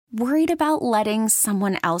Worried about letting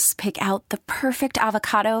someone else pick out the perfect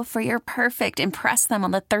avocado for your perfect impress them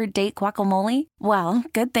on the third date guacamole? Well,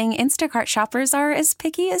 good thing Instacart shoppers are as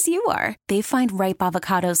picky as you are. They find ripe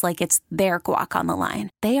avocados like it's their guac on the line.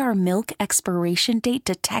 They are milk expiration date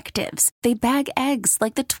detectives. They bag eggs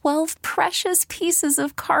like the 12 precious pieces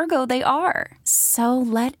of cargo they are. So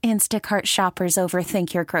let Instacart shoppers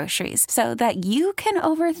overthink your groceries so that you can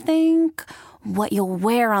overthink what you'll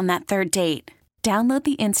wear on that third date. Download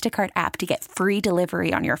the Instacart app to get free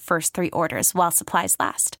delivery on your first 3 orders while supplies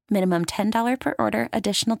last. Minimum $10 per order.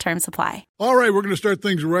 Additional terms apply. All right, we're going to start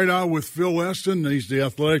things right out with Phil Esten. He's the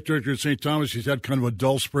athletic director at St. Thomas. He's had kind of a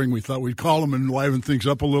dull spring. We thought we'd call him and liven things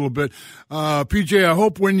up a little bit. PJ, I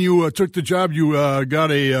hope when you took the job, you got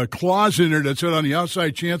a clause in there that said on the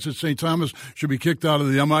outside chance that St. Thomas should be kicked out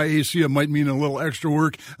of the MIAC, it might mean a little extra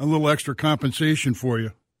work, a little extra compensation for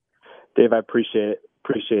you. Dave, I appreciate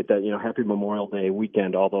that. Happy Memorial Day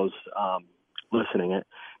weekend, all those listening.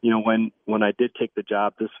 When I did take the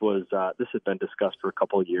job, this had been discussed for a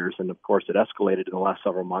couple of years, and of course it escalated in the last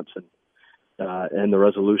several months, and the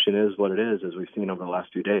resolution is what it is, as we've seen over the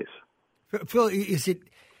last few days. Phil, is it?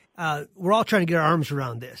 We're all trying to get our arms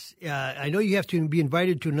around this. I know you have to be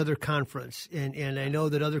invited to another conference, and I know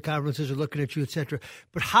that other conferences are looking at you, et cetera.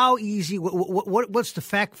 But how easy? What's the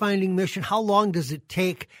fact-finding mission? How long does it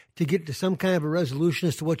take to get to some kind of a resolution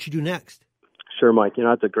as to what you do next? Sure, Mike.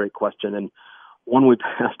 That's a great question, and one we've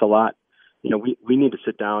asked a lot. We need to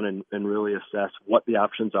sit down and really assess what the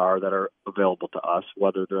options are that are available to us,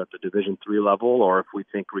 whether they're at the Division III level or if we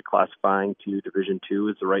think reclassifying to Division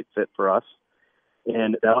II is the right fit for us.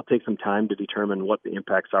 And that'll take some time to determine what the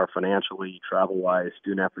impacts are financially, travel-wise,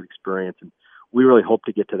 student-athlete experience. And we really hope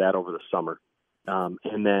to get to that over the summer.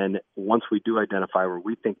 And then once we do identify where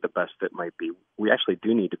we think the best fit might be, we actually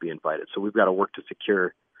do need to be invited. So we've got to work to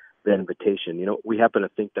secure that invitation. We happen to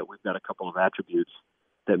think that we've got a couple of attributes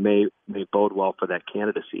that may bode well for that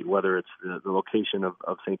candidacy, whether it's the location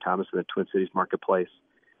of St. Thomas in the Twin Cities marketplace,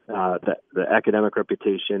 the academic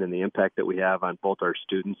reputation and the impact that we have on both our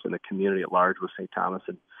students and the community at large with St. Thomas,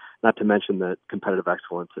 and not to mention the competitive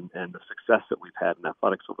excellence and the success that we've had in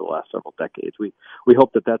athletics over the last several decades. We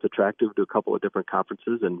hope that that's attractive to a couple of different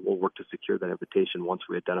conferences, and we'll work to secure that invitation once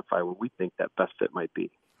we identify where we think that best fit might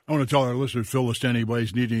be. I want to tell our listeners, Phil, if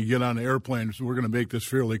anybody's needing to get on an airplane, so we're going to make this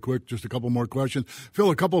fairly quick. Just a couple more questions. Phil,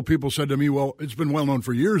 a couple of people said to me, well, it's been well known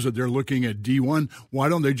for years that they're looking at D1. Why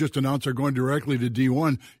don't they just announce they're going directly to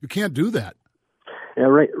D1? You can't do that. Yeah,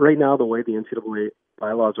 right now, the way the NCAA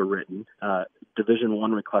bylaws are written, Division I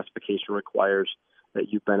reclassification requires that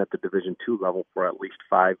you've been at the Division II level for at least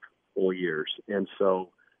 5 full years. And so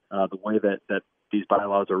the way that these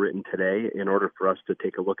bylaws are written today, in order for us to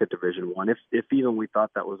take a look at Division I, if even we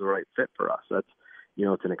thought that was the right fit for us, that's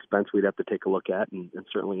it's an expense we'd have to take a look at, and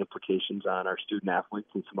certainly implications on our student athletes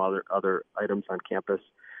and some other items on campus.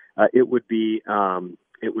 It would be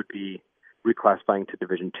reclassifying to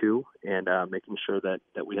Division II and making sure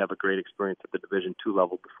that we have a great experience at the Division II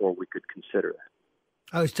level before we could consider that.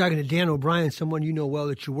 I was talking to Dan O'Brien, someone you know well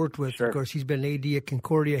that you worked with. Sure. Of course, he's been an AD at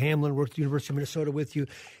Concordia, Hamlin, worked at the University of Minnesota with you.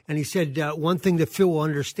 And he said one thing that Phil will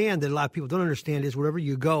understand that a lot of people don't understand is wherever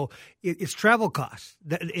you go, it's travel costs.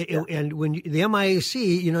 And when the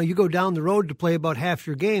MIAC, you go down the road to play about half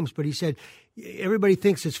your games. But he said everybody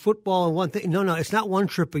thinks it's football and one thing. No, it's not one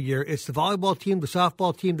trip a year. It's the volleyball team, the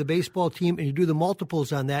softball team, the baseball team, and you do the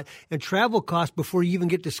multiples on that. And travel costs before you even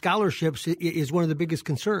get to scholarships is one of the biggest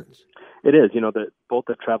concerns. It is, both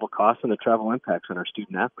the travel costs and the travel impacts on our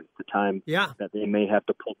student athletes, the time that they may have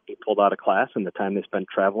to be pulled out of class and the time they spend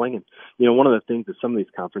traveling. And, one of the things that some of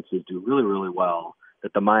these conferences do really, really well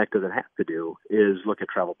that the MIAC doesn't have to do is look at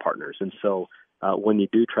travel partners. And so when you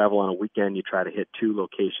do travel on a weekend, you try to hit 2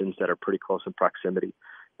 locations that are pretty close in proximity.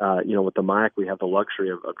 With the MIAC, we have the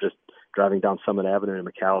luxury of just driving down Summit Avenue in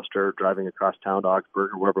McAllister, driving across town to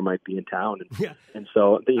Augsburg or wherever it might be in town. And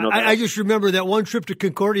so, I just remember that one trip to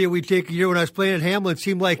Concordia we take a year when I was playing at Hamlin. It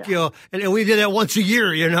seemed like, and we did that once a year,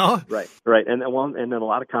 Right. And then a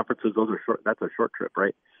lot of conferences, those are short. That's a short trip,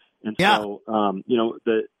 right? And so,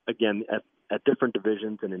 again, at different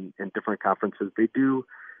divisions and in different conferences, they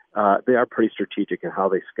are pretty strategic in how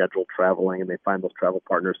they schedule traveling and they find those travel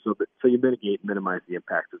partners so you minimize the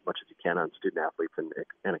impact as much as you can on student athletes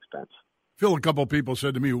and expense. Phil, a couple of people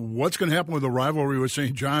said to me, what's going to happen with the rivalry with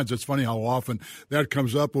St. John's? It's funny how often that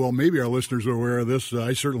comes up. Well, maybe our listeners are aware of this.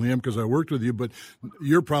 I certainly am because I worked with you, but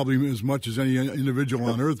you're probably as much as any individual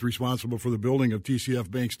on earth responsible for the building of TCF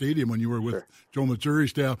Bank Stadium when you were with Joe Matsuri's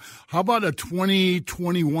staff. How about a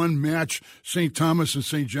 2021 match, St. Thomas and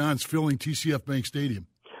St. John's filling TCF Bank Stadium?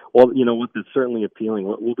 Well, you know what? That's certainly appealing.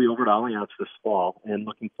 We'll be over at Allianz this fall, and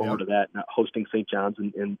looking forward to that. Hosting St. John's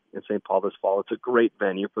in St. Paul this fall. It's a great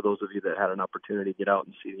venue for those of you that had an opportunity to get out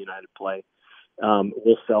and see the United play.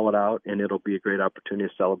 We'll sell it out, and it'll be a great opportunity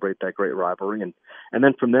to celebrate that great rivalry. And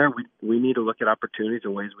then from there, we need to look at opportunities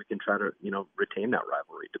and ways we can try to retain that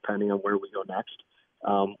rivalry. Depending on where we go next,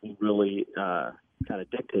 will really kind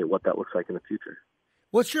of dictate what that looks like in the future.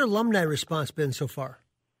 What's your alumni response been so far?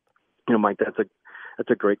 Mike, that's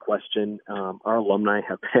a great question. Our alumni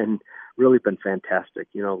have really been fantastic.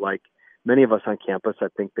 Like many of us on campus, I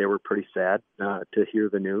think they were pretty sad to hear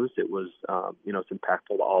the news. It was, it's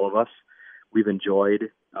impactful to all of us. We've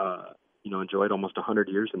enjoyed almost 100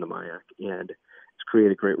 years in the MIAC, and it's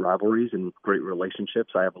created great rivalries and great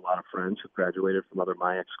relationships. I have a lot of friends who graduated from other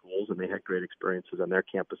MIAC schools, and they had great experiences on their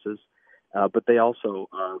campuses. But they also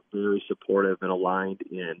are very supportive and aligned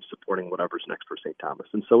in supporting whatever's next for St. Thomas.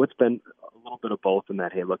 And so it's been a little bit of both in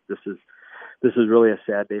that, hey, look, this is really a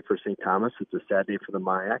sad day for St. Thomas. It's a sad day for the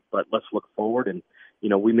MIAC, but let's look forward. And,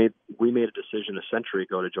 we made a decision a century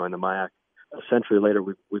ago to join the MIAC. A century later,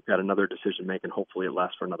 we've got another decision making. Hopefully it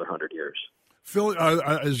lasts for another 100 years. Phil,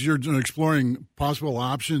 as you're exploring possible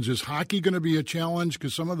options, is hockey going to be a challenge?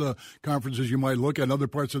 Because some of the conferences you might look at in other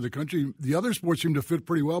parts of the country, the other sports seem to fit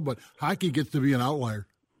pretty well, but hockey gets to be an outlier.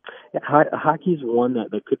 Yeah, hockey's one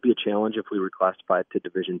that could be a challenge if we reclassify it to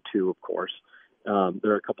Division II, of course.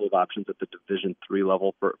 There are a couple of options at the Division III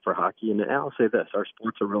level for hockey. And I'll say this, our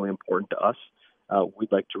sports are really important to us.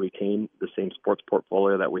 We'd like to retain the same sports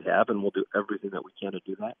portfolio that we have, and we'll do everything that we can to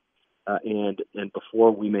do that. And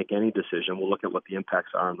before we make any decision, we'll look at what the impacts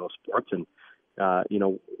are on those sports, and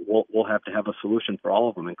we'll have to have a solution for all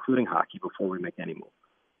of them, including hockey, before we make any move.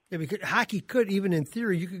 Yeah, because hockey could, even in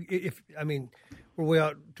theory, we're way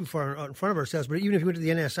out too far out in front of ourselves, but even if you went to the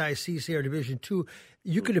NSIC, say, or Division II,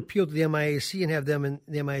 you could appeal to the MIAC and have them in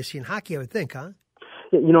the MIAC in hockey, I would think, huh?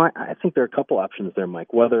 Yeah, I think there are a couple options there,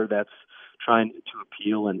 Mike, whether that's trying to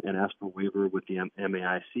appeal and ask for a waiver with the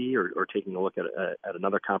MAIC or taking a look at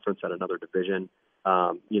another conference at another division.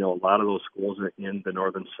 A lot of those schools in the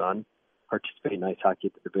Northern Sun participate in ice hockey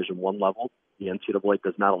at the Division I level. The NCAA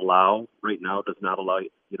does not allow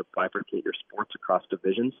you to bifurcate your sports across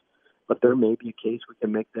divisions, but there may be a case we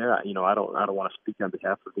can make there. I don't want to speak on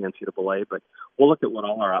behalf of the NCAA, but we'll look at what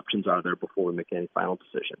all our options are there before we make any final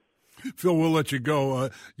decision. Phil, we'll let you go.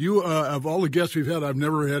 You, of all the guests we've had, I've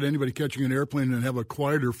never had anybody catching an airplane and have a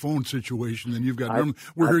quieter phone situation than you've got. I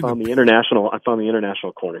found the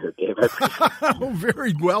international corner here, David. Oh,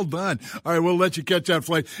 very well done. All right, we'll let you catch that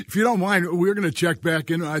flight. If you don't mind, we're going to check back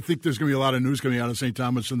in. I think there's going to be a lot of news coming out of St.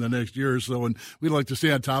 Thomas in the next year or so, and we'd like to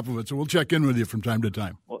stay on top of it. So we'll check in with you from time to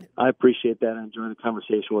time. Well, I appreciate that. I enjoy the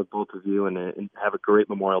conversation with both of you, and have a great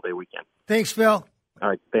Memorial Day weekend. Thanks, Phil. All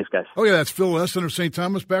right. Thanks, guys. Oh, yeah, that's Phil Esten of St.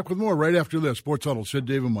 Thomas. Back with more right after this. Sports Huddle, Sid,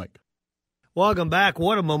 Dave, and Mike. Welcome back.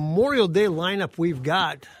 What a Memorial Day lineup we've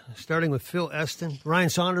got, starting with Phil Esten. Ryan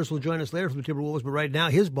Saunders will join us later from the Timberwolves, but right now,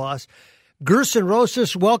 his boss, Gersson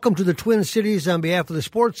Rosas. Welcome to the Twin Cities on behalf of the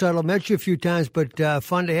Sports Huddle. Met you a few times, but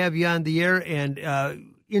fun to have you on the air, and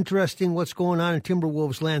interesting what's going on in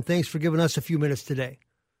Timberwolves land. Thanks for giving us a few minutes today.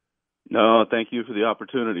 No, thank you for the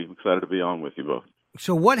opportunity. I'm excited to be on with you both.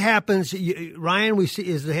 So what happens, Ryan, we see,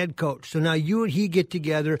 is the head coach. So now you and he get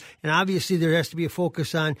together, and obviously there has to be a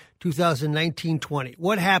focus on 2019-20.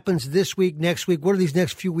 What happens this week, next week? What are these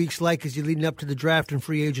next few weeks like as you're leading up to the draft and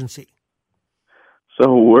free agency?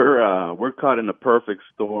 So we're caught in a perfect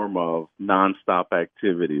storm of nonstop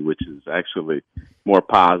activity, which is actually more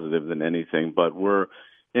positive than anything. But we're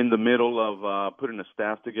in the middle of putting a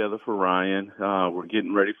staff together for Ryan. We're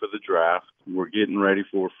getting ready for the draft. We're getting ready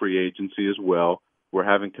for free agency as well. We're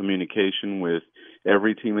having communication with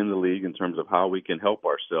every team in the league in terms of how we can help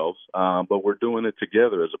ourselves. But we're doing it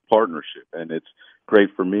together as a partnership, and it's great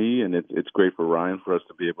for me, and it's great for Ryan for us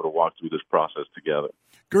to be able to walk through this process together.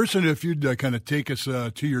 Gersson, if you'd kind of take us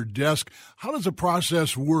to your desk, how does the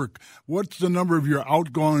process work? What's the number of your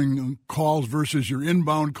outgoing calls versus your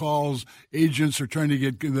inbound calls? Agents are trying to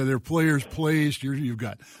get their players placed. You've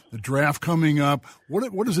got the draft coming up.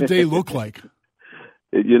 What does a day look like?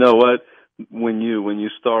 You know what? When you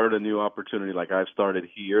start a new opportunity like I've started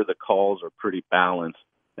here, the calls are pretty balanced.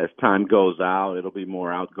 As time goes out, it'll be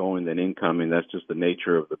more outgoing than incoming. That's just the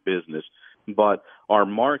nature of the business. But our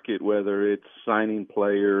market, whether it's signing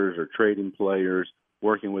players or trading players,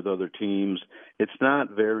 working with other teams, it's not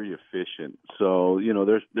very efficient. So,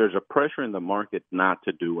 there's a pressure in the market not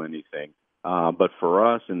to do anything. But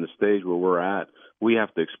for us in the stage where we're at, we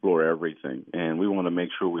have to explore everything, and we want to make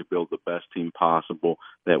sure we build the best team possible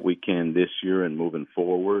that we can this year and moving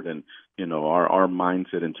forward. And, our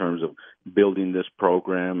mindset in terms of building this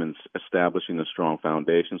program and establishing a strong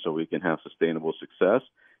foundation so we can have sustainable success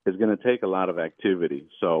is going to take a lot of activity.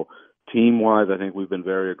 So team-wise, I think we've been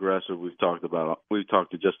very aggressive. We've talked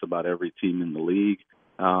to just about every team in the league.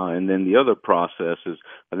 And then the other process is,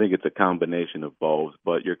 I think it's a combination of both,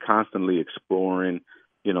 but you're constantly exploring,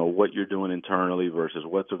 what you're doing internally versus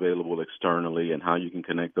what's available externally and how you can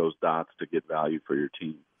connect those dots to get value for your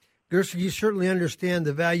team. Gersson, you certainly understand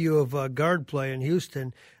the value of guard play in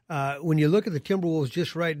Houston. When you look at the Timberwolves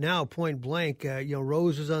just right now, point blank,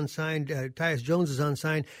 Rose is unsigned, Tyus Jones is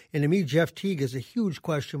unsigned, and to me, Jeff Teague is a huge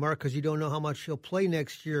question mark because you don't know how much he'll play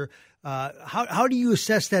next year. How do you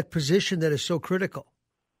assess that position that is so critical?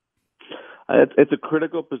 It's a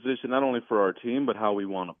critical position not only for our team, but how we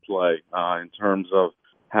want to play in terms of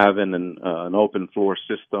having an open floor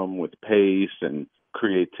system with pace and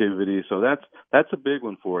creativity. So that's a big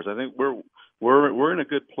one for us. I think we're in a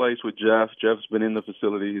good place with Jeff. Jeff's been in the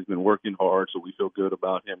facility. He's been working hard, so we feel good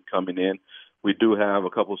about him coming in. We do have a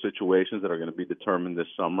couple of situations that are going to be determined this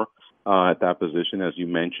summer at that position, as you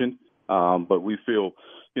mentioned. But we feel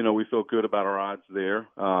good about our odds there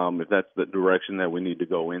if that's the direction that we need to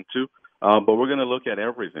go into. But we're going to look at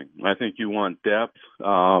everything. I think you want depth.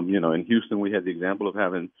 In Houston, we had the example of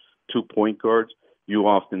having 2 point guards. You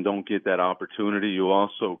often don't get that opportunity. You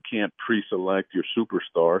also can't pre-select your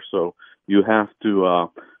superstar, so you have to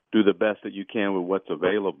do the best that you can with what's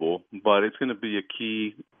available. But it's going to be a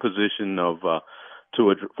key position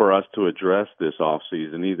for us to address this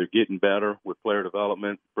offseason, either getting better with player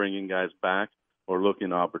development, bringing guys back, or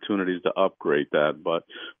looking at opportunities to upgrade that. But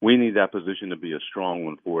we need that position to be a strong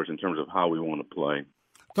one for us in terms of how we want to play.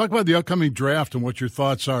 Talk about the upcoming draft and what your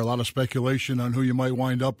thoughts are. A lot of speculation on who you might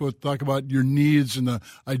wind up with. Talk about your needs and the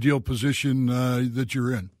ideal position that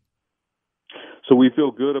you're in. So we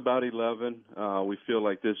feel good about 11. We feel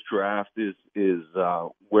like this draft is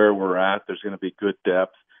where we're at. There's going to be good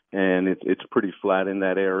depth, and it's pretty flat in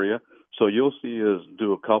that area. So you'll see us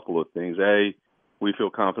do a couple of things. We feel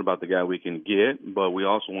confident about the guy we can get, but we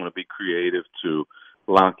also want to be creative to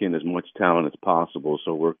lock in as much talent as possible.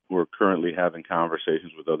 So we're currently having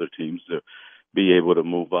conversations with other teams to be able to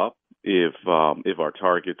move up if our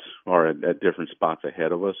targets are at different spots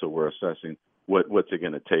ahead of us. So we're assessing what's it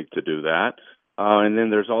going to take to do that. And then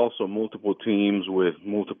there's also multiple teams with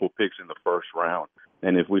multiple picks in the first round.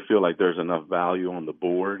 And if we feel like there's enough value on the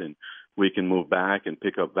board and we can move back and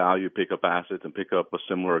pick up value, pick up assets, and pick up a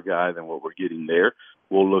similar guy than what we're getting there,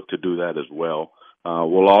 we'll look to do that as well.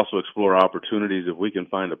 We'll also explore opportunities if we can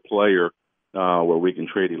find a player where we can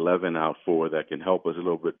trade 11 out for that can help us a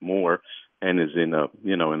little bit more and is in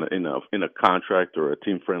a contract or a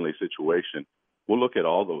team-friendly situation. We'll look at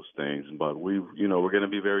all those things, but we're going to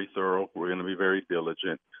be very thorough. We're going to be very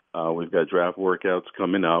diligent. We've got draft workouts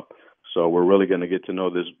coming up. So we're really going to get to know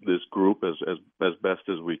this group as best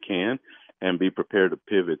as we can and be prepared to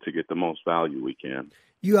pivot to get the most value we can.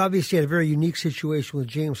 You obviously had a very unique situation with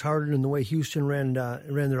James Harden and the way Houston ran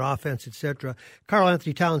their offense, et cetera. Karl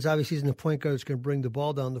Anthony Towns obviously isn't the point guard that's going to bring the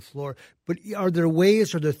ball down the floor. But are there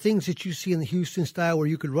things that you see in the Houston style where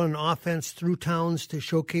you could run an offense through Towns to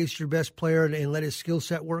showcase your best player and let his skill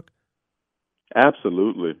set work?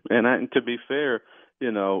 Absolutely. And to be fair,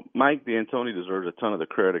 Mike D'Antoni deserves a ton of the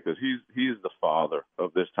credit because he's the father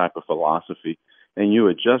of this type of philosophy. And you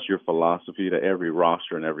adjust your philosophy to every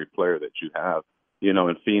roster and every player that you have.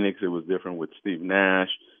 In Phoenix, it was different with Steve Nash.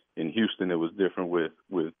 In Houston, it was different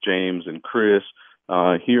with James and Chris.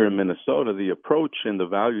 Here in Minnesota, the approach and the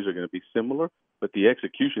values are going to be similar, but the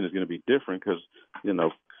execution is going to be different because,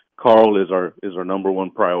 Karl is our number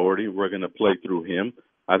one priority. We're going to play through him.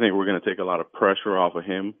 I think we're going to take a lot of pressure off of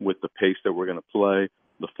him with the pace that we're going to play,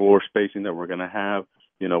 the floor spacing that we're going to have.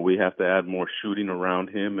 We have to add more shooting around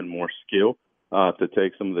him and more skill to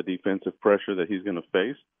take some of the defensive pressure that he's going to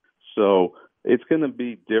face. So it's going to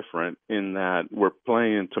be different in that we're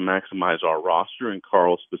playing to maximize our roster and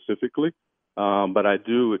Karl specifically. But I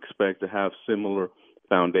do expect to have similar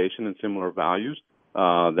foundation and similar values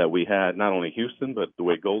that we had not only Houston, but the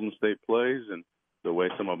way Golden State plays and the way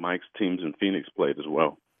some of Mike's teams in Phoenix played as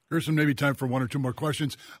well. Here's some maybe time for one or two more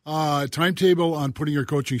questions. Timetable on putting your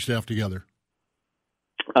coaching staff together.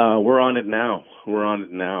 We're on it now.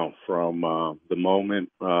 From the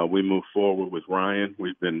moment we move forward with Ryan.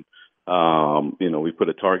 We've been, we put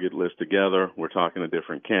a target list together. We're talking to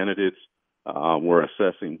different candidates. We're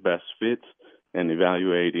assessing best fits and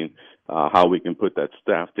evaluating how we can put that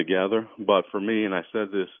staff together. But for me, and I said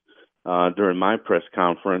this during my press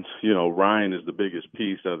conference, Ryan is the biggest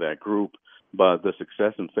piece of that group. but the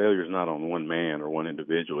success and failure is not on one man or one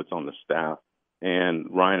individual. It's on the staff. And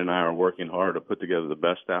Ryan and I are working hard to put together the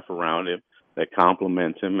best staff around him that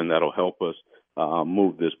complements him, and that'll help us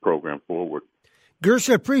move this program forward.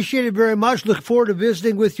 Gersson, appreciate it very much. Look forward to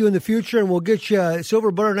visiting with you in the future, and we'll get you a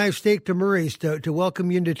silver butter knife steak to Murray's to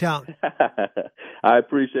welcome you into town. I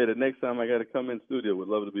appreciate it. Next time I got to come in studio. Would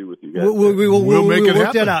love to be with you guys. We'll make it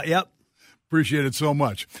work that out. Yep. Appreciate it so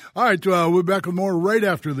much. All right, we're back with more right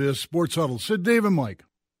after this Sports Huddle. Sid, Dave, and Mike.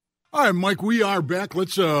 All right, Mike, we are back.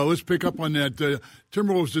 Let's pick up on that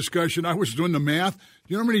Timberwolves discussion. I was doing the math. Do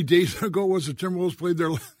you know how many days ago was the Timberwolves played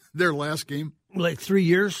their last game? Like 3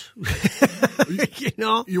 years.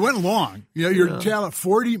 You went long. Your talent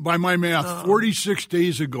 40 by my math 46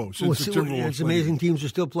 days ago since the Timberwolves. It's amazing teams are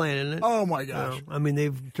still playing, isn't it? Oh my gosh!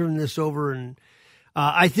 They've turned this over, and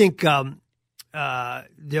I think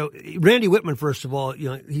Randy Whitman, first of all,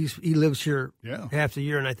 he lives here half the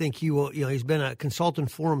year, and I think he will. He's been a consultant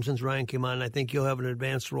for him since Ryan came on, and I think he'll have an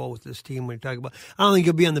advanced role with this team. When you talk about, I don't think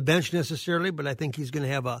he'll be on the bench necessarily, but I think he's going to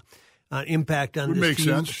have an impact on this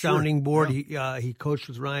team. Sounding board. Yeah. He coached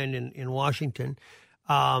with Ryan in Washington.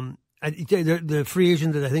 The free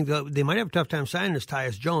agent that I think they might have a tough time signing is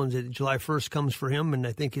Tyus Jones. July 1st comes for him, and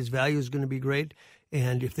I think his value is going to be great.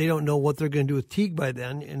 And if they don't know what they're going to do with Teague by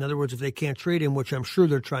then, in other words, if they can't trade him, which I'm sure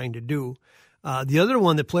they're trying to do, the other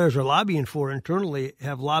one that players are lobbying for internally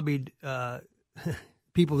have lobbied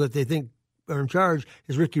people that they think are in charge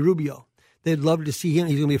is Ricky Rubio. They'd love to see him.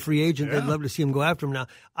 He's going to be a free agent. Yeah. They'd love to see him go after him. Now,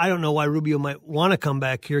 I don't know why Rubio might want to come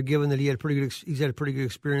back here, given that he's had a pretty good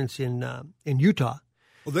experience in Utah.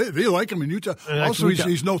 Well, they like him in Utah. Also,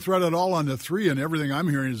 he's no threat at all on the three, and everything I'm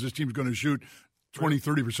hearing is this team's going to shoot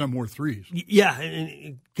 20-30% more threes. Yeah,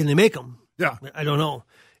 and can they make them? Yeah. I don't know.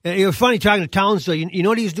 It was funny talking to Towns, though. You know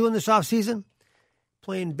what he's doing this offseason?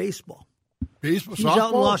 Playing baseball. Baseball? He's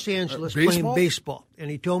out in Los Angeles playing baseball.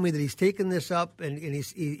 And he told me that he's taken this up, and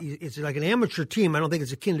it's like an amateur team. I don't think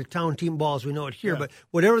it's akin to town team ball as we know it here, but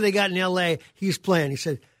whatever they got in L.A., he's playing. He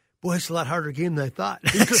said, boy, it's a lot harder game than I thought.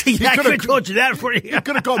 I could have told you that for you. He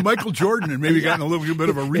could have called Michael Jordan and maybe gotten a little bit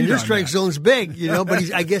of a read on your strike zone's big,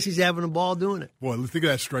 but I guess he's having a ball doing it. Boy, think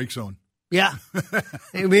of that strike zone. Yeah.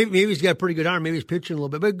 maybe he's got a pretty good arm. Maybe he's pitching a little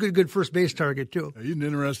bit, but good first base target, too. He's an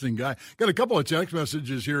interesting guy. Got a couple of text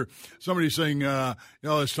messages here. Somebody saying,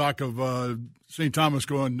 this talk of St. Thomas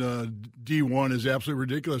going D1 is absolutely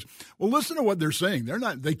ridiculous. Well, listen to what they're saying.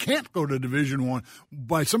 They can't go to Division I.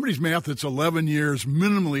 By somebody's math, it's 11 years.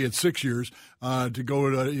 Minimally, it's 6 years to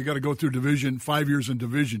go. You got to go through 5 years in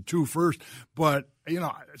Division II first. But,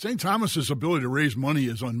 St. Thomas's ability to raise money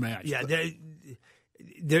is unmatched. Yeah,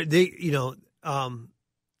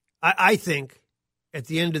 I think at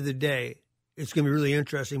the end of the day, it's going to be really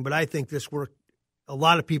interesting, but I think this worked. A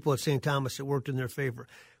lot of people at St. Thomas, it worked in their favor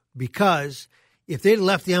because if they'd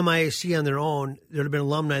left the MIAC on their own, there'd have been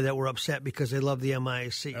alumni that were upset because they love the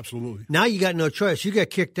MIAC. Absolutely. Now you got no choice. You got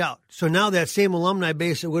kicked out. So now that same alumni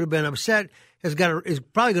base that would have been upset is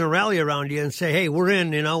probably going to rally around you and say, hey, we're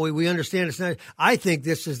in, we understand it's not. I think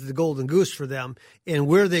this is the golden goose for them. And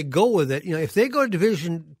where they go with it, if they go to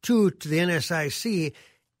Division II to the NSIC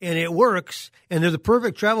and it works and they're the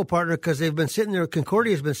perfect travel partner because they've been sitting there,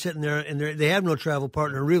 Concordia's been sitting there and they have no travel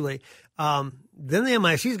partner really, then the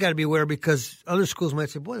MIC's got to be aware because other schools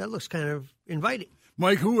might say, boy, that looks kind of inviting.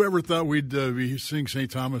 Mike, who ever thought we'd be seeing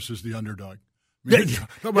St. Thomas as the underdog?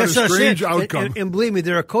 Talk about a strange outcome. And believe me,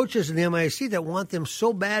 there are coaches in the MIAC that want them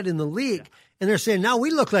so bad in the league, and they're saying, now we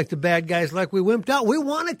look like the bad guys, like we wimped out. We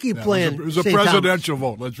want to keep playing. It was a presidential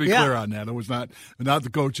vote. Let's be clear on that. It was not the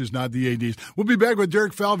coaches, not the ADs. We'll be back with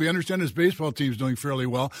Derek Falvey. I understand his baseball team's doing fairly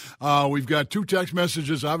well. We've got 2 text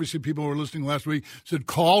messages. Obviously, people who were listening last week said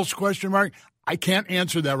calls, ? I can't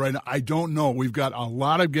answer that right now. I don't know. We've got a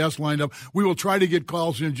lot of guests lined up. We will try to get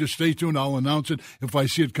calls in. Just stay tuned. I'll announce it if I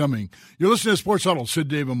see it coming. You're listening to Sports Huddle. Sid,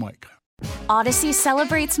 Dave, and Mike. Odyssey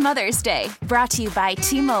celebrates Mother's Day, brought to you by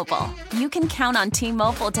T-Mobile. You can count on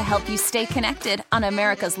T-Mobile to help you stay connected on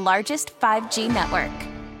America's largest 5G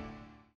network.